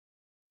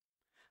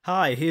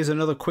Hi, here's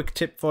another quick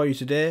tip for you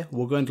today.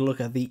 We're going to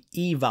look at the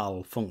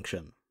eval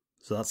function.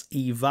 So that's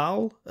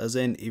eval as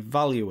in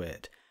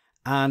evaluate,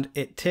 and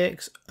it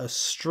takes a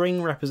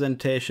string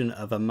representation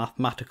of a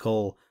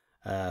mathematical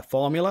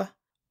formula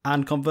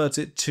and converts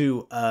it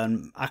to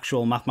an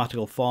actual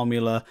mathematical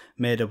formula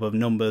made up of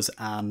numbers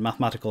and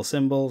mathematical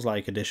symbols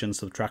like addition,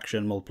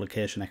 subtraction,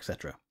 multiplication,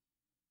 etc.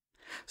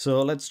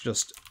 So let's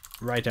just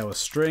write our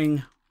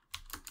string,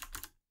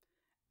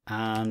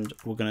 and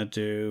we're going to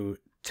do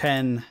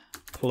 10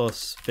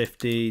 plus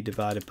 50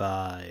 divided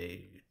by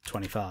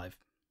 25.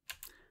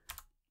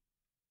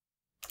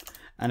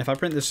 And if I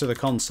print this to the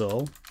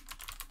console,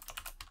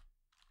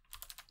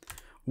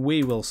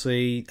 we will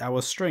see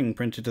our string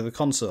printed to the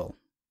console,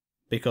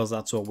 because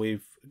that's what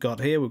we've got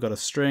here. We've got a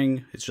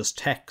string, it's just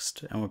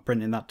text, and we're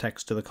printing that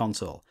text to the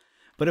console.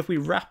 But if we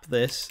wrap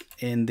this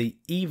in the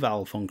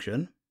eval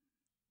function,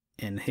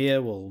 in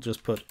here we'll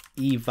just put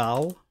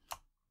eval,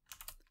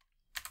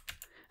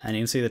 and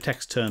you can see the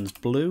text turns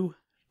blue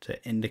to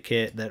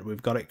indicate that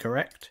we've got it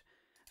correct.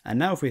 And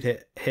now if we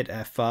hit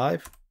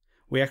F5,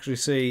 we actually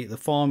see the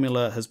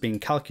formula has been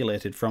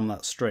calculated from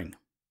that string.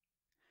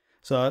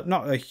 So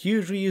not a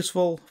hugely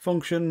useful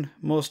function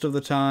most of the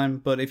time,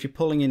 but if you're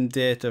pulling in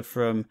data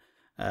from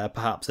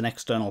perhaps an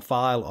external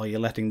file, or you're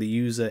letting the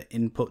user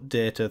input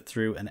data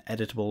through an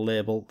editable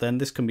label, then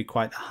this can be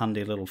quite a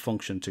handy little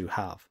function to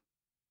have.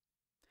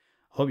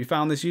 Hope you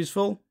found this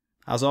useful.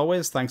 As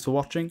always, thanks for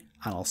watching,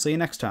 and I'll see you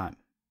next time.